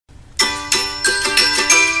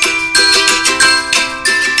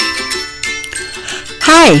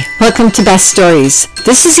Hi, welcome to Best Stories.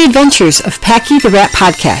 This is the Adventures of Packy the Rat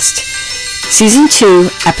Podcast, Season 2,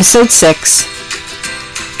 Episode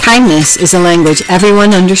 6. Kindness is a language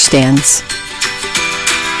everyone understands.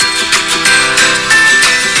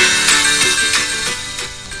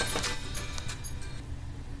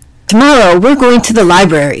 Tomorrow we're going to the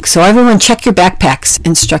library, so everyone check your backpacks,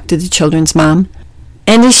 instructed the children's mom.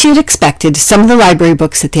 And as she had expected, some of the library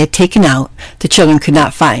books that they had taken out, the children could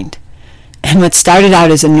not find. And what started out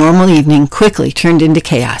as a normal evening quickly turned into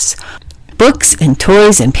chaos. Books and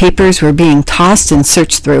toys and papers were being tossed and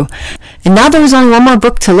searched through, and now there was only one more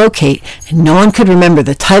book to locate, and no one could remember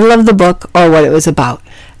the title of the book or what it was about.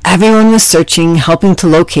 Everyone was searching, helping to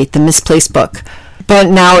locate the misplaced book. But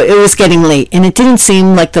now it was getting late, and it didn't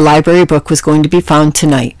seem like the library book was going to be found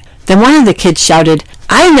tonight. Then one of the kids shouted,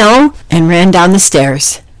 "I know!" and ran down the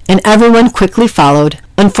stairs, and everyone quickly followed.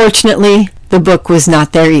 Unfortunately, the book was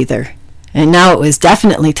not there either. And now it was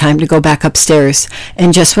definitely time to go back upstairs,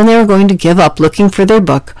 and just when they were going to give up looking for their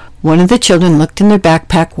book, one of the children looked in their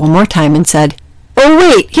backpack one more time and said, "Oh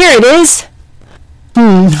wait, here it is!"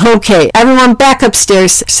 Okay, everyone back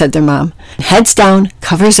upstairs," said their mom. Heads down,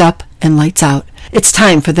 covers up, and lights out. It's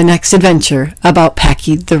time for the next adventure about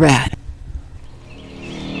Packy the Rat.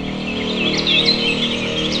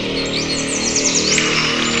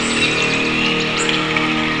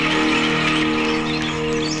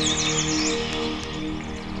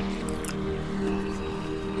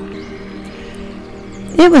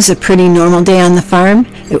 It was a pretty normal day on the farm.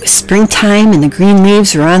 It was springtime and the green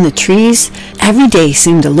leaves were on the trees. Every day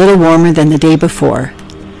seemed a little warmer than the day before.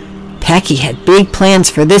 Packy had big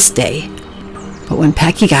plans for this day. But when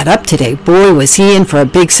Packy got up today, boy was he in for a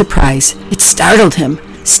big surprise. It startled him.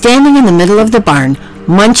 Standing in the middle of the barn,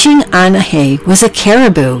 munching on hay, was a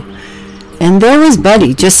caribou. And there was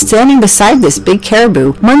Buddy just standing beside this big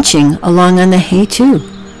caribou, munching along on the hay too.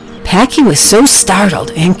 Packy was so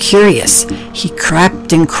startled and curious, he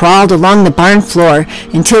crept and crawled along the barn floor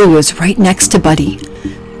until he was right next to Buddy.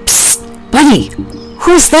 "Psst, Buddy,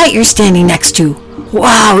 who's that you're standing next to?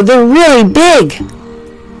 Wow, they're really big."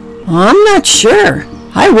 "I'm not sure.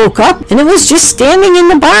 I woke up and it was just standing in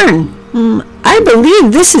the barn. I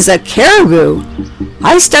believe this is a caribou.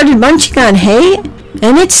 I started munching on hay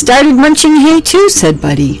and it started munching hay too," said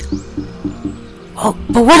Buddy. "Oh,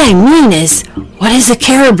 but what I mean is, what is a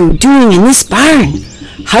caribou doing in this barn?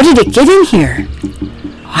 How did it get in here?"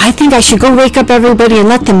 "I think I should go wake up everybody and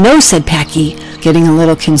let them know," said Packy, getting a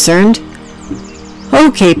little concerned.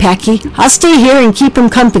 "Okay, Packy, I'll stay here and keep him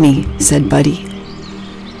company," said Buddy.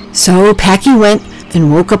 So Packy went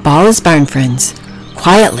and woke up all his barn friends.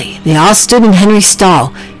 Quietly, they all stood in Henry's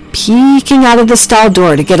stall, peeking out of the stall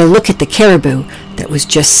door to get a look at the caribou that was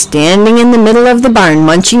just standing in the middle of the barn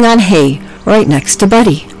munching on hay right next to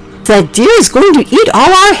Buddy. "That deer is going to eat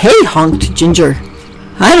all our hay," honked Ginger.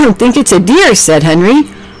 "I don't think it's a deer," said Henry.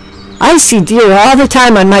 "I see deer all the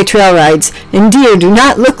time on my trail rides, and deer do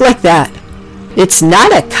not look like that." "It's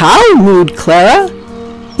not a cow," mooed Clara.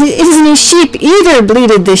 "It isn't a sheep either,"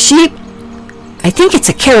 bleated the sheep. "I think it's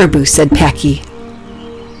a caribou," said Packy.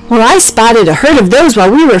 "Well, I spotted a herd of those while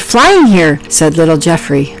we were flying here," said little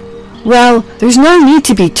Jeffrey. "Well, there's no need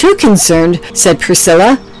to be too concerned," said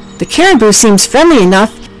Priscilla. "The caribou seems friendly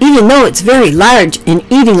enough, even though it's very large and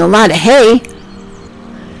eating a lot of hay."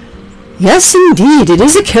 "Yes, indeed, it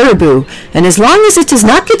is a caribou, and as long as it does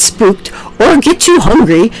not get spooked or get too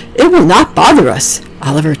hungry, it will not bother us,"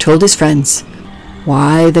 Oliver told his friends.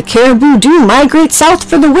 "Why, the caribou do migrate south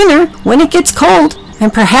for the winter when it gets cold,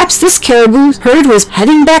 and perhaps this caribou herd was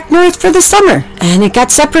heading back north for the summer, and it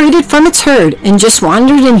got separated from its herd and just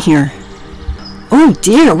wandered in here." "Oh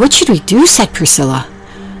dear, what should we do?" said Priscilla.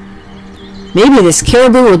 "Maybe this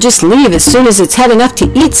caribou will just leave as soon as it's had enough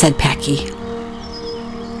to eat," said Packy.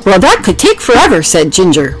 "Well, that could take forever," said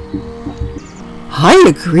Ginger. "I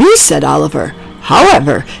agree," said Oliver.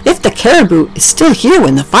 "However, if the caribou is still here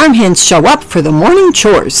when the farmhands show up for the morning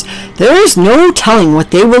chores, there is no telling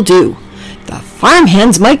what they will do. The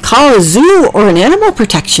farmhands might call a zoo or an animal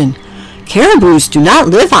protection. Caribous do not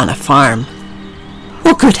live on a farm."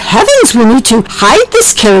 "Oh, good heavens, we need to hide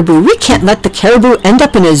this caribou. We can't let the caribou end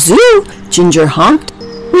up in a zoo," Ginger honked.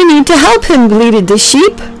 "We need to help him," bleated the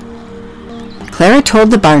sheep. Clara told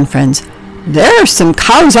the barn friends, "There are some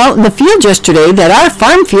cows out in the field yesterday that our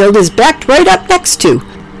farm field is backed right up next to.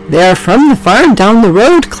 They are from the farm down the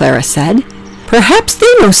road," Clara said. "Perhaps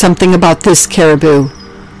they know something about this caribou."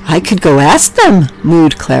 "I could go ask them,"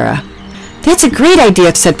 mooed Clara. "That's a great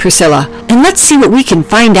idea," said Priscilla, "and let's see what we can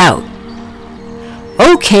find out."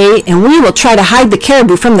 "Okay, and we will try to hide the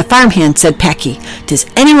caribou from the farmhand," said Packy. "Does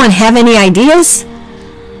anyone have any ideas?"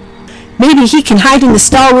 Maybe he can hide in the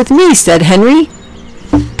stall with me, said Henry.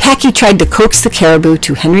 Packy tried to coax the caribou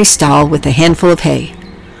to Henry's stall with a handful of hay.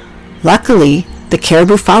 Luckily, the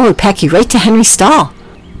caribou followed Packy right to Henry's stall.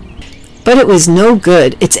 But it was no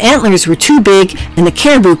good. Its antlers were too big, and the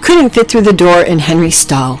caribou couldn't fit through the door in Henry's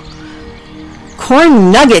stall.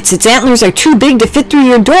 Corn nuggets, its antlers are too big to fit through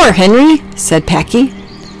your door, Henry, said Packy.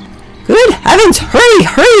 Good heavens, hurry,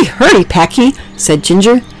 hurry, hurry, Packy, said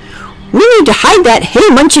Ginger. We need to hide that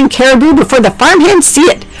hay-munching caribou before the farmhands see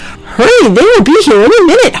it. Hurry, they will be here any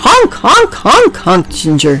minute. Honk, honk, honk, honk,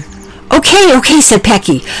 Ginger. Okay, said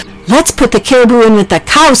Packy. Let's put the caribou in with the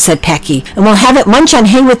cows, said Packy, and we'll have it munch on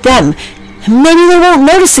hay with them. And maybe they won't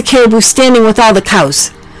notice the caribou standing with all the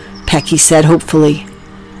cows, Packy said hopefully.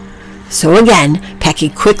 So again, Packy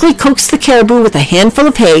quickly coaxed the caribou with a handful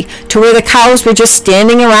of hay to where the cows were just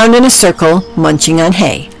standing around in a circle, munching on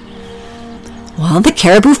hay. Well, the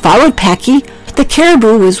caribou followed Packy. The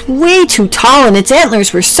caribou was way too tall and its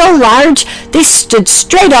antlers were so large they stood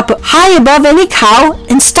straight up high above any cow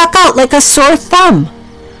and stuck out like a sore thumb.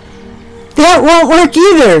 That won't work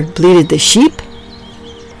either, bleated the sheep.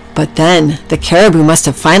 But then the caribou must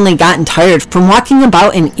have finally gotten tired from walking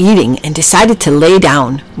about and eating and decided to lay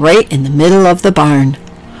down right in the middle of the barn.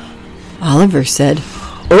 Oliver said,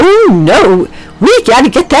 Oh no, we gotta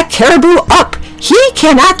get that caribou up. He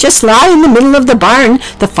cannot just lie in the middle of the barn.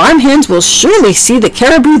 The farmhands will surely see the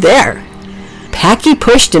caribou there. Packy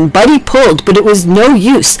pushed and Buddy pulled, but it was no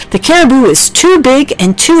use. The caribou was too big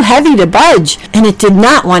and too heavy to budge, and it did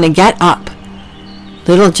not want to get up.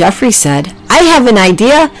 Little Geoffrey said, I have an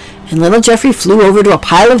idea. And little Geoffrey flew over to a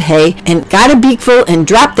pile of hay and got a beakful and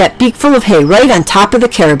dropped that beakful of hay right on top of the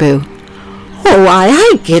caribou. Oh,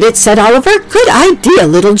 I get it, said Oliver. Good idea,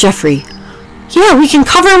 little Geoffrey. Yeah, we can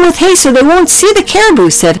cover them with hay so they won't see the caribou,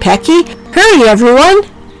 said Packy. Hurry, everyone.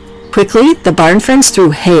 Quickly, the barn friends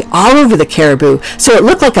threw hay all over the caribou, so it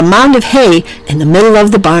looked like a mound of hay in the middle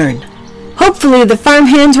of the barn. Hopefully the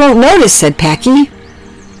farmhands won't notice, said Packy.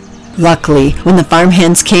 Luckily, when the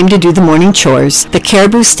farmhands came to do the morning chores, the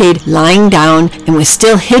caribou stayed lying down and was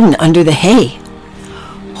still hidden under the hay.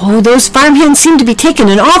 Oh, those farmhands seem to be taking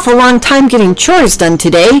an awful long time getting chores done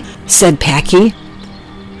today, said Packy.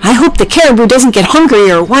 I hope the caribou doesn't get hungry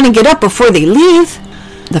or want to get up before they leave.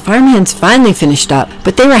 The farmhands finally finished up,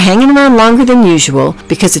 but they were hanging around longer than usual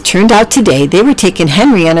because it turned out today they were taking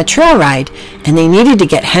Henry on a trail ride, and they needed to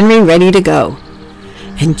get Henry ready to go.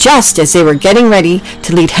 And just as they were getting ready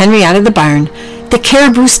to lead Henry out of the barn, the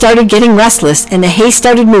caribou started getting restless and the hay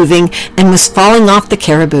started moving and was falling off the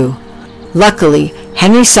caribou. Luckily,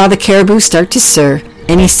 Henry saw the caribou start to stir,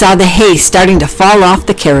 and he saw the hay starting to fall off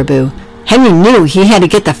the caribou. Henry knew he had to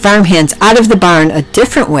get the farmhands out of the barn a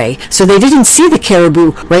different way so they didn't see the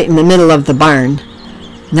caribou right in the middle of the barn.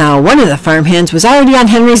 Now, one of the farmhands was already on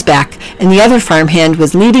Henry's back, and the other farmhand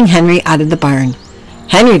was leading Henry out of the barn.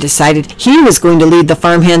 Henry decided he was going to lead the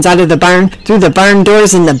farmhands out of the barn through the barn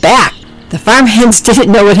doors in the back. The farmhands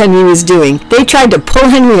didn't know what Henry was doing. They tried to pull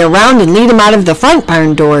Henry around and lead him out of the front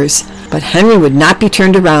barn doors. But Henry would not be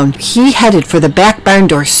turned around. He headed for the back barn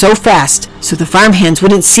door so fast, so the farmhands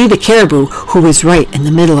wouldn't see the caribou, who was right in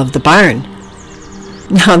the middle of the barn.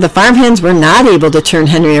 Now, the farmhands were not able to turn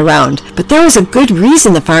Henry around, but there was a good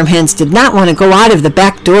reason the farmhands did not want to go out of the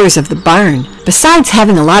back doors of the barn. Besides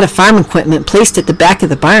having a lot of farm equipment placed at the back of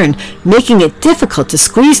the barn, making it difficult to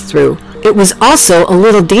squeeze through, it was also a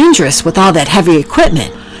little dangerous with all that heavy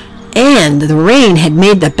equipment. And the rain had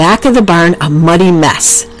made the back of the barn a muddy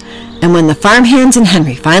mess. And when the farmhands and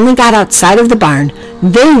Henry finally got outside of the barn,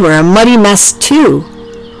 they were a muddy mess too.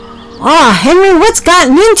 "Ah, Henry, what's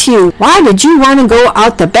gotten into you? Why did you want to go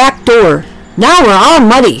out the back door? Now we're all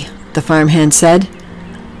muddy," the farmhand said.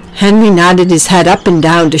 Henry nodded his head up and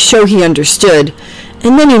down to show he understood,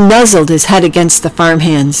 and then he nuzzled his head against the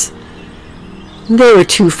farmhands. They were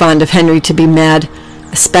too fond of Henry to be mad,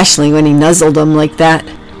 especially when he nuzzled them like that.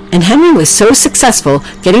 And Henry was so successful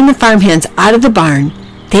getting the farmhands out of the barn,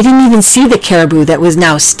 they didn't even see the caribou that was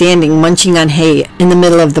now standing munching on hay in the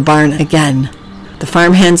middle of the barn again. The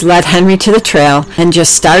farmhands led Henry to the trail and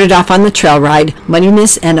just started off on the trail ride,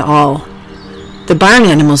 muddiness and all. The barn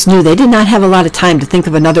animals knew they did not have a lot of time to think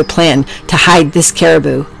of another plan to hide this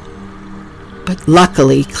caribou. But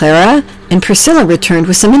luckily, Clara and Priscilla returned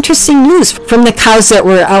with some interesting news from the cows that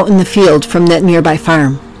were out in the field from that nearby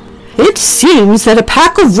farm. "It seems that a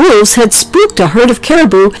pack of wolves had spooked a herd of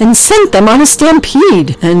caribou and sent them on a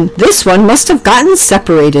stampede, and this one must have gotten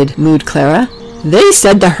separated," mooed Clara. "They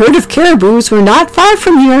said the herd of caribous were not far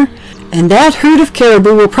from here, and that herd of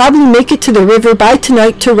caribou will probably make it to the river by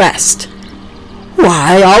tonight to rest."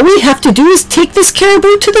 "Why, all we have to do is take this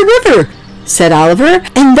caribou to the river," said Oliver,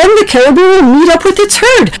 and then the caribou will meet up with its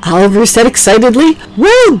herd, Oliver said excitedly.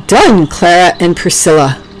 Well done, Clara and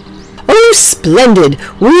Priscilla. Oh, splendid!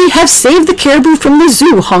 We have saved the caribou from the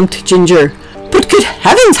zoo, honked Ginger. But good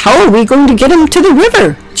heavens, how are we going to get him to the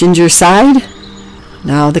river? Ginger sighed.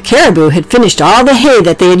 Now the caribou had finished all the hay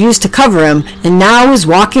that they had used to cover him, and now was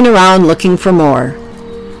walking around looking for more.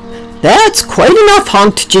 That's quite enough,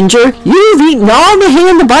 honked Ginger. You've eaten all the hay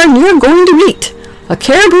in the barn you're going to eat. A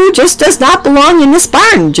caribou just does not belong in this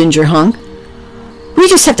barn, Ginger hung. We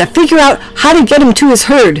just have to figure out how to get him to his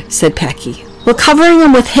herd, said Packy. Well, covering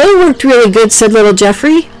him with hay worked really good, said little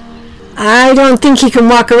Geoffrey. I don't think he can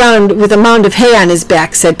walk around with a mound of hay on his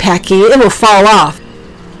back, said Packy. It will fall off.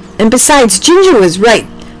 And besides, Ginger was right.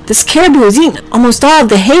 This caribou has eaten almost all of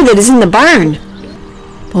the hay that is in the barn.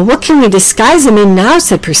 Well, what can we disguise him in now,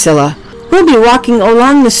 said Priscilla. We'll be walking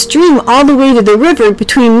along the stream all the way to the river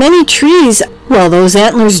between many trees. Well, those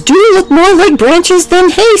antlers do look more like branches than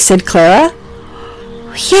hay, said Clara.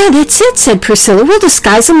 Yeah, that's it, said Priscilla. We'll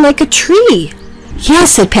disguise him like a tree. Yeah,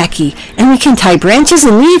 said Packy, and we can tie branches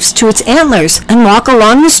and leaves to its antlers and walk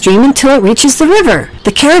along the stream until it reaches the river.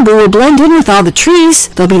 The caribou will blend in with all the trees.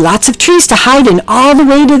 There'll be lots of trees to hide in all the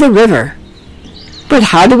way to the river. But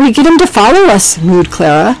how do we get him to follow us? Mewed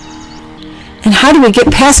Clara. And how do we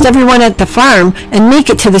get past everyone at the farm and make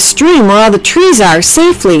it to the stream where all the trees are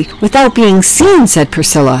safely without being seen? Said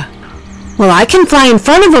Priscilla. Well, I can fly in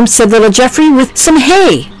front of him, said little Geoffrey, with some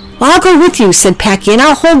hay. Well, I'll go with you, said Packy, and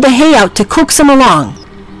I'll hold the hay out to coax him along.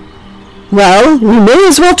 Well, we may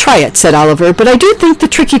as well try it, said Oliver, but I do think the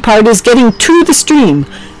tricky part is getting to the stream.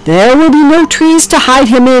 There will be no trees to hide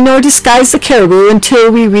him in or disguise the caribou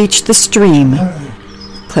until we reach the stream.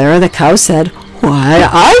 Clara the cow said, Why,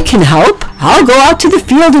 I can help. I'll go out to the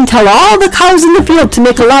field and tell all the cows in the field to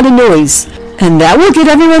make a lot of noise, and that will get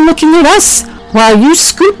everyone looking at us, while you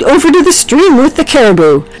scoot over to the stream with the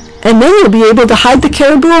caribou, and then we'll be able to hide the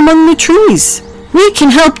caribou among the trees. We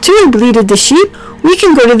can help too, bleated the sheep. We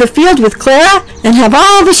can go to the field with Clara and have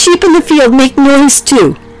all the sheep in the field make noise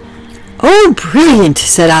too. Oh, brilliant,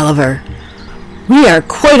 said Oliver. We are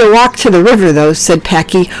quite a walk to the river, though, said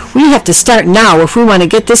Packy. We have to start now if we want to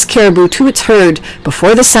get this caribou to its herd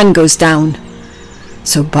before the sun goes down.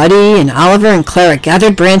 So Buddy and Oliver and Clara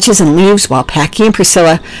gathered branches and leaves while Packy and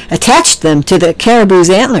Priscilla attached them to the caribou's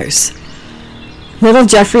antlers. Little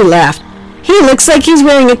Geoffrey laughed. He looks like he's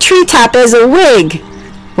wearing a treetop as a wig.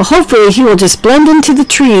 Well, hopefully he will just blend into the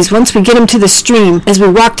trees once we get him to the stream as we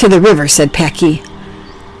walk to the river, said Packy.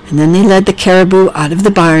 And then they led the caribou out of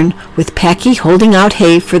the barn, with Packy holding out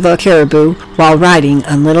hay for the caribou while riding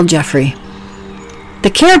on little Geoffrey. The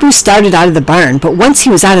caribou started out of the barn, but once he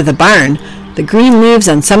was out of the barn, the green leaves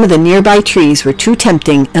on some of the nearby trees were too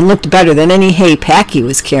tempting and looked better than any hay Packy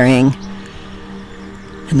was carrying.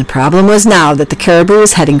 And the problem was now that the caribou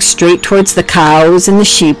was heading straight towards the cows and the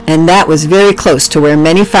sheep, and that was very close to where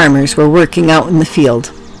many farmers were working out in the field.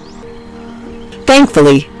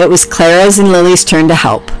 Thankfully, it was Clara's and Lily's turn to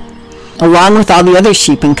help, along with all the other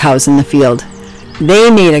sheep and cows in the field.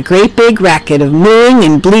 They made a great big racket of mooing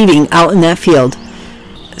and bleating out in that field.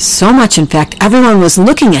 So much, in fact, everyone was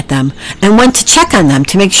looking at them and went to check on them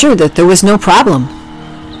to make sure that there was no problem.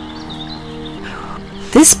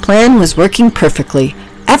 This plan was working perfectly.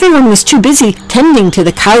 Everyone was too busy tending to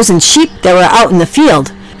the cows and sheep that were out in the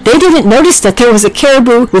field. They didn't notice that there was a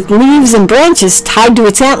caribou with leaves and branches tied to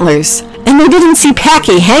its antlers. And they didn't see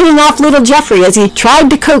Packy hanging off little Geoffrey as he tried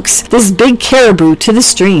to coax this big caribou to the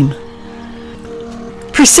stream.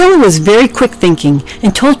 Priscilla was very quick thinking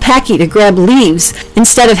and told Packy to grab leaves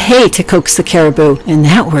instead of hay to coax the caribou, and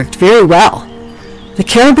that worked very well. The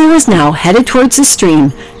caribou was now headed towards the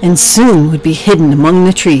stream and soon would be hidden among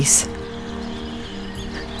the trees.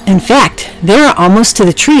 In fact, they were almost to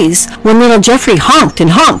the trees when little Geoffrey honked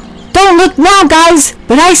and honked. Don't look now, guys,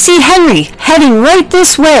 but I see Henry heading right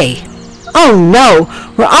this way. Oh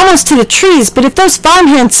no, we're almost to the trees, but if those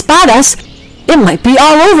farmhands spot us, it might be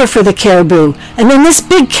all over for the caribou, and then this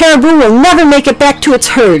big caribou will never make it back to its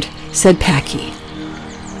herd, said Packy.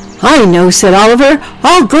 I know, said Oliver.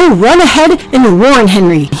 I'll go run ahead and warn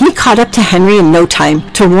Henry. He caught up to Henry in no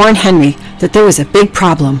time to warn Henry that there was a big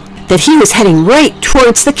problem, that he was heading right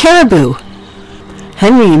towards the caribou.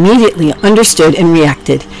 Henry immediately understood and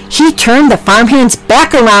reacted. He turned the farmhands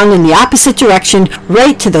back around in the opposite direction,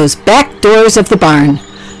 right to those back doors of the barn.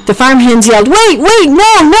 The farmhands yelled, Wait,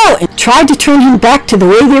 no, and tried to turn him back to the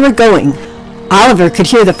way they were going. Oliver could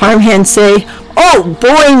hear the farmhands say, Oh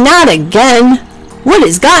boy, not again! What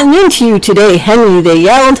has gotten into you today, Henry? They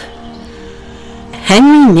yelled.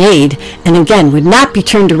 Henry neighed, and again would not be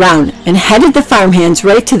turned around, and headed the farmhands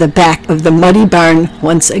right to the back of the muddy barn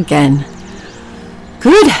once again.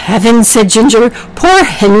 "Good heavens," said Ginger. "Poor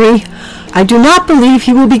Henry. I do not believe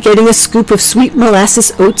he will be getting a scoop of sweet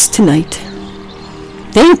molasses oats tonight."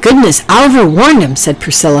 "Thank goodness Oliver warned him," said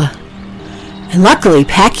Priscilla. And luckily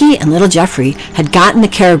Packy and little Geoffrey had gotten the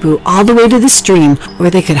caribou all the way to the stream where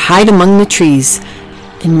they could hide among the trees,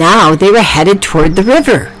 and now they were headed toward the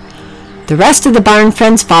river. The rest of the barn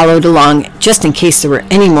friends followed along just in case there were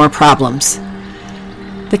any more problems.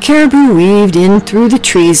 The caribou weaved in through the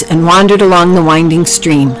trees and wandered along the winding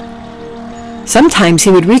stream. Sometimes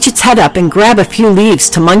he would reach its head up and grab a few leaves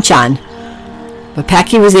to munch on, but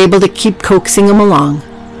Packy was able to keep coaxing him along.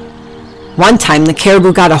 One time the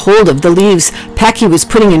caribou got a hold of the leaves Packy was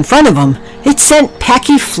putting in front of him. It sent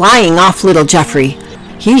Packy flying off little Geoffrey.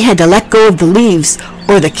 He had to let go of the leaves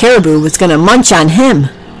or the caribou was going to munch on him.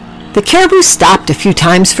 The caribou stopped a few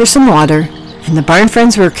times for some water, and the barn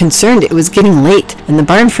friends were concerned it was getting late, and the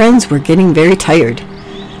barn friends were getting very tired.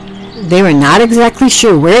 They were not exactly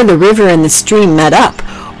sure where the river and the stream met up,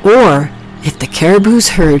 or if the caribou's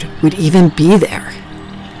herd would even be there.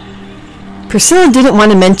 Priscilla didn't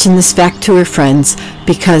want to mention this fact to her friends,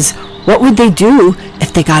 because what would they do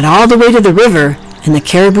if they got all the way to the river and the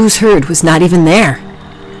caribou's herd was not even there?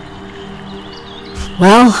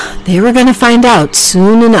 Well, they were going to find out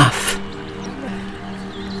soon enough.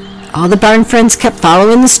 All the barn friends kept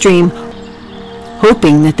following the stream,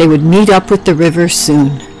 hoping that they would meet up with the river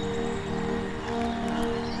soon.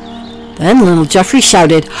 Then little Geoffrey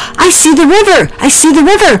shouted, "I see the river! I see the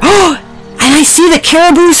river! Oh, and I see the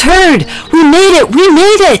caribou's herd! We made it! We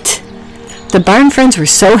made it!" The barn friends were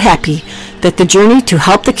so happy that the journey to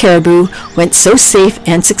help the caribou went so safe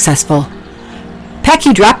and successful.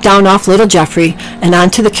 Packy dropped down off little Geoffrey and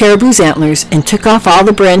onto the caribou's antlers and took off all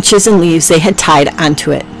the branches and leaves they had tied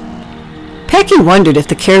onto it. Packy wondered if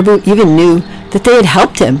the caribou even knew that they had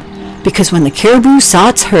helped him, because when the caribou saw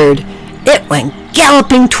its herd, it went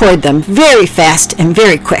galloping toward them very fast and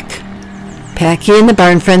very quick. Packy and the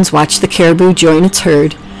barn friends watched the caribou join its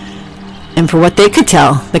herd, and for what they could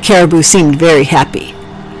tell, the caribou seemed very happy.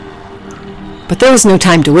 But there was no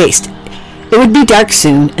time to waste. It would be dark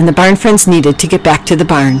soon, and the barn friends needed to get back to the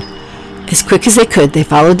barn. As quick as they could, they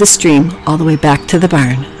followed the stream all the way back to the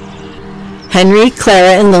barn. Henry,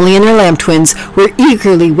 Clara, and Lily and her lamb twins were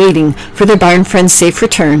eagerly waiting for their barn friend's safe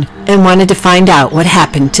return and wanted to find out what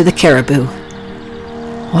happened to the caribou.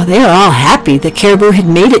 Well, they were all happy the caribou had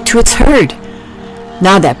made it to its herd.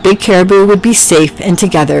 Now that big caribou would be safe and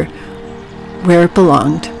together where it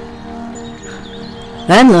belonged.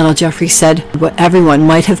 Then little Geoffrey said what everyone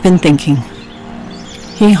might have been thinking.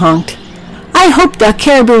 He honked. "I hope the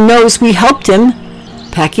caribou knows we helped him."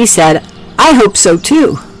 Packy said, "I hope so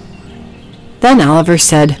too." Then Oliver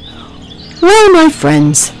said, "Well, my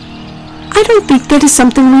friends, I don't think that is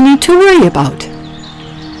something we need to worry about.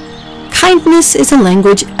 Kindness is a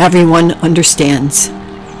language everyone understands."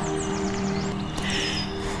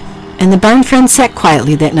 And the barn friends sat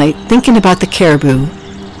quietly that night thinking about the caribou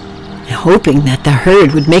and hoping that the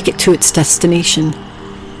herd would make it to its destination.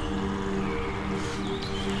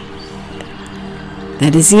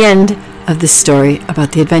 That is the end of the story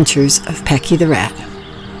about the adventures of Packy the Rat.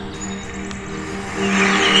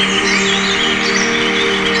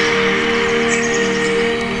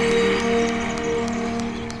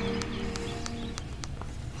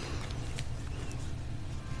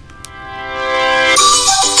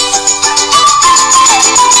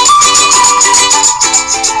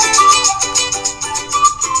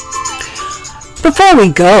 Before we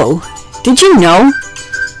go, did you know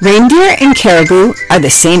reindeer and caribou are the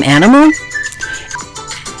same animal?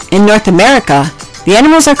 In North America, the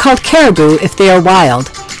animals are called caribou if they are wild,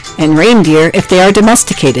 and reindeer if they are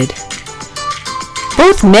domesticated.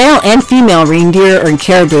 Both male and female reindeer and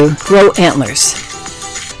caribou grow antlers.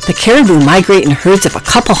 The caribou migrate in herds of a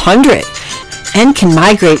couple hundred and can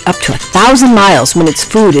migrate up to 1,000 miles when its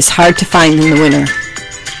food is hard to find in the winter.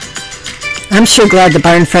 I'm sure glad the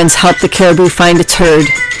barn friends helped the caribou find its herd.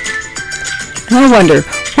 And I wonder,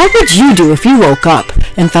 what would you do if you woke up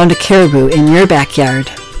and found a caribou in your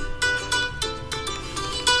backyard?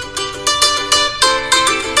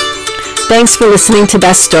 Thanks for listening to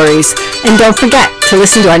Best Stories, and don't forget to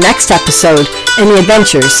listen to our next episode in the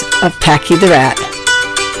adventures of Packy the Rat.